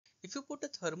If you put a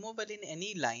thermowell in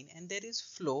any line and there is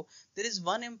flow, there is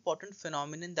one important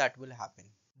phenomenon that will happen.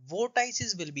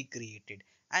 Vortices will be created,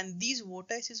 and these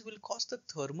vortices will cause the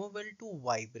thermowell to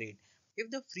vibrate. If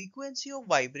the frequency of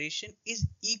vibration is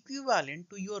equivalent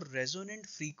to your resonant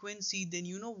frequency, then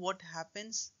you know what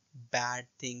happens? Bad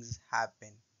things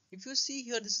happen. If you see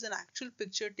here, this is an actual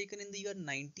picture taken in the year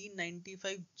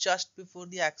 1995, just before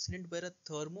the accident, where a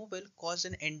thermowell caused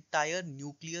an entire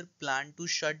nuclear plant to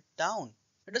shut down.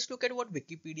 Let us look at what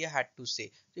Wikipedia had to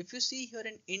say. So if you see here,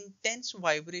 an intense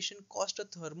vibration caused a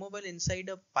thermowell inside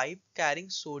a pipe carrying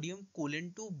sodium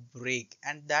coolant to break,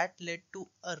 and that led to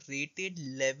a rated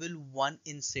level 1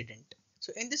 incident.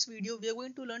 So in this video, we are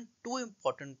going to learn two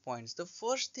important points. The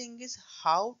first thing is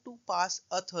how to pass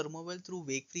a thermowell through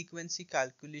wake frequency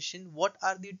calculation. What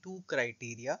are the two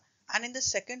criteria? And in the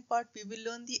second part, we will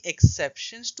learn the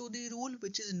exceptions to the rule,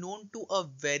 which is known to a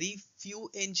very few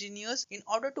engineers. In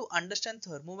order to understand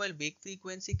thermowell wake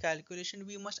frequency calculation,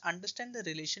 we must understand the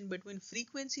relation between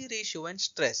frequency ratio and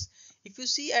stress. If you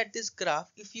see at this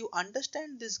graph, if you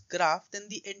understand this graph, then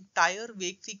the entire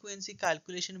wake frequency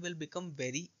calculation will become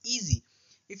very easy.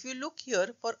 If you look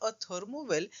here for a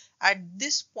thermowell, at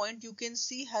this point you can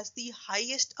see has the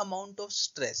highest amount of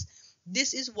stress.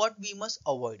 This is what we must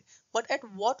avoid. But at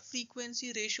what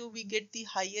frequency ratio we get the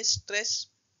highest stress?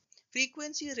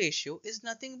 Frequency ratio is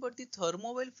nothing but the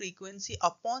thermowell frequency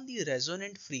upon the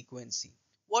resonant frequency.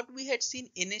 What we had seen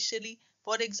initially,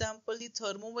 for example, the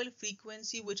thermowell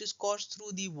frequency which is caused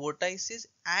through the vortices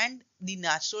and the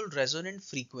natural resonant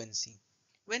frequency.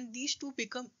 When these two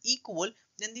become equal,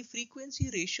 then the frequency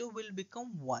ratio will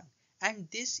become 1. And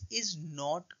this is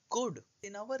not good.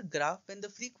 In our graph, when the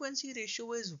frequency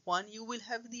ratio is 1, you will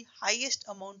have the highest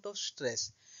amount of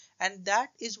stress. And that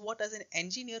is what, as an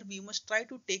engineer, we must try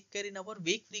to take care in our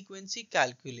wake frequency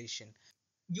calculation.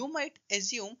 You might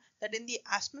assume that in the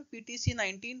ASME PTC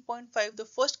 19.5, the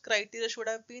first criteria should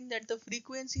have been that the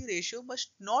frequency ratio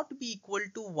must not be equal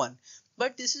to 1.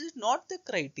 But this is not the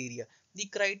criteria. The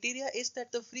criteria is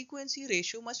that the frequency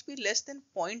ratio must be less than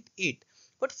 0.8.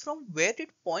 But from where did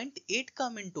 0.8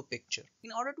 come into picture?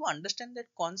 In order to understand that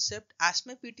concept,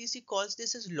 ASME PTC calls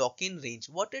this as lock-in range.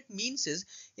 What it means is,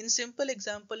 in simple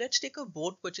example, let's take a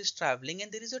boat which is traveling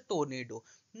and there is a tornado.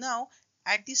 Now,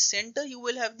 at the center you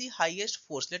will have the highest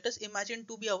force. Let us imagine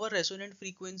to be our resonant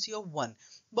frequency of 1.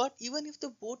 But even if the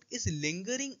boat is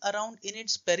lingering around in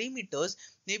its perimeters,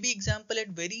 maybe example at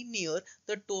very near,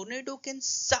 the tornado can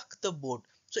suck the boat.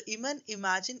 So even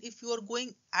imagine if you are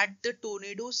going at the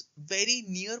tornado's very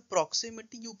near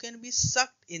proximity, you can be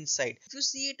sucked inside. If you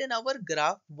see it in our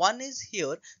graph, 1 is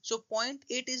here, so 0.8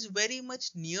 is very much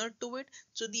near to it.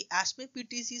 So the ASME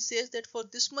PTC says that for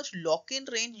this much lock-in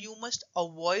range, you must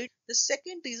avoid. The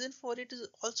second reason for it is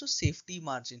also safety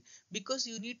margin, because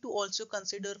you need to also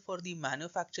consider for the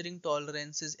manufacturing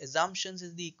tolerances, assumptions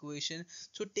in the equation.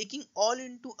 So taking all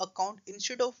into account,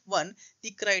 instead of 1,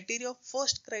 the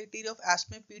first criteria of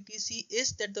ASME PTC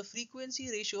is that the frequency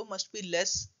ratio must be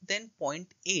less than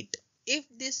 0.8. If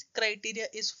this criteria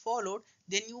is followed,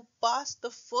 then you pass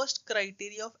the first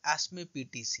criteria of ASME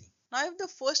PTC. Now, if the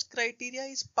first criteria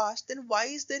is passed, then why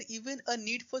is there even a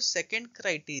need for second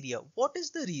criteria? What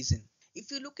is the reason? If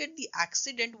you look at the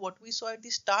accident, what we saw at the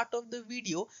start of the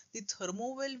video, the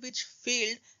thermowell which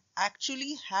failed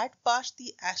actually had passed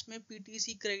the ASME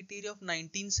PTC criteria of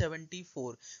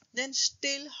 1974. Then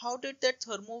still, how did that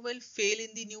thermowell fail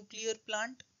in the nuclear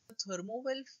plant? The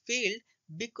thermowell failed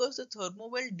because the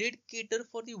thermowell did cater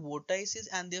for the vortices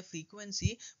and their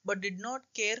frequency, but did not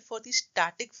care for the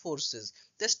static forces.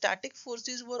 The static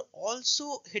forces were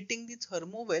also hitting the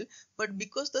thermowell, but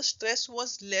because the stress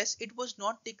was less, it was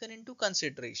not taken into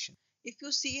consideration. If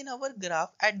you see in our graph,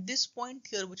 at this point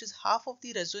here, which is half of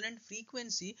the resonant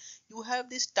frequency, you have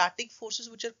these static forces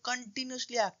which are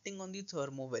continuously acting on the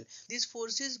thermowell. These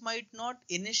forces might not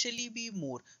initially be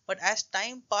more, but as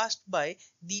time passed by,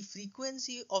 the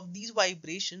frequency of these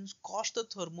vibrations caused the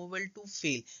thermowell to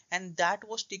fail, and that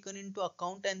was taken into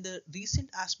account, and the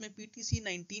recent ASME PTC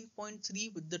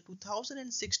 19.3 with the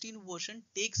 2016 version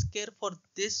takes care for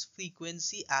this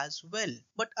frequency as well.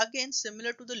 But again,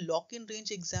 similar to the lock-in range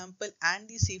example and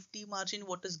the safety margin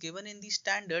what is given in the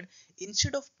standard,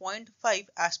 instead of 0.5,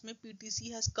 ASME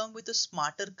PTC has come with a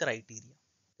smarter criteria.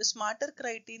 The smarter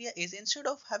criteria is, instead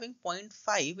of having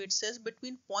 0.5, it says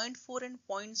between 0.4 and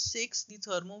 0.6, the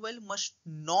thermowell must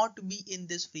not be in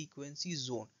this frequency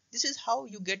zone. This is how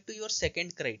you get to your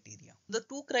second criteria. The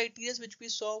two criteria which we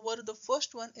saw were, the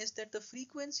first one is that the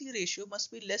frequency ratio must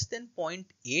be less than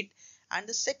 0.8, And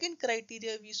the second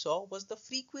criteria we saw was the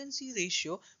frequency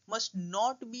ratio must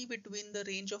not be between the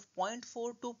range of 0.4 to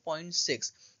zero point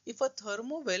 0.6. If a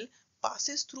thermowell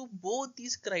passes through both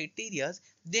these criteria,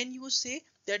 then you say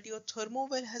that your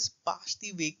thermowell has passed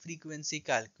the wake frequency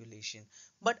calculation.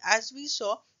 But as we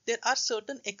saw, there are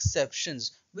certain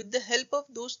exceptions. With the help of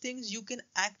those things, you can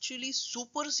actually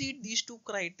supersede these two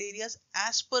criteria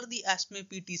as per the ASME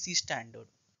PTC standard.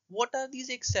 What are these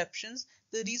exceptions?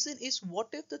 The reason is, what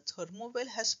if the thermowell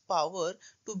has power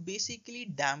to basically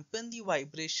dampen the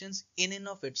vibrations in and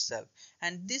of itself,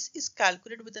 and this is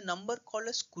calculated with a number called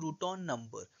a Scruton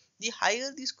number. The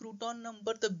higher the Scruton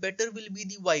number, the better will be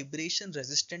the vibration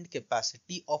resistant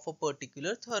capacity of a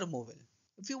particular thermowell.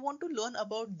 If you want to learn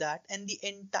about that and the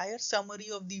entire summary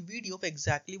of the video of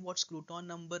exactly what Scruton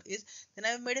number is, then I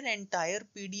have made an entire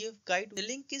PDF guide. The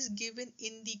link is given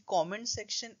in the comment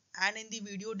section and in the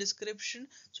video description,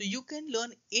 so you can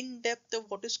learn in depth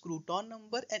of what is Scruton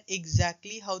number and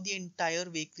exactly how the entire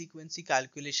wake frequency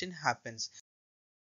calculation happens.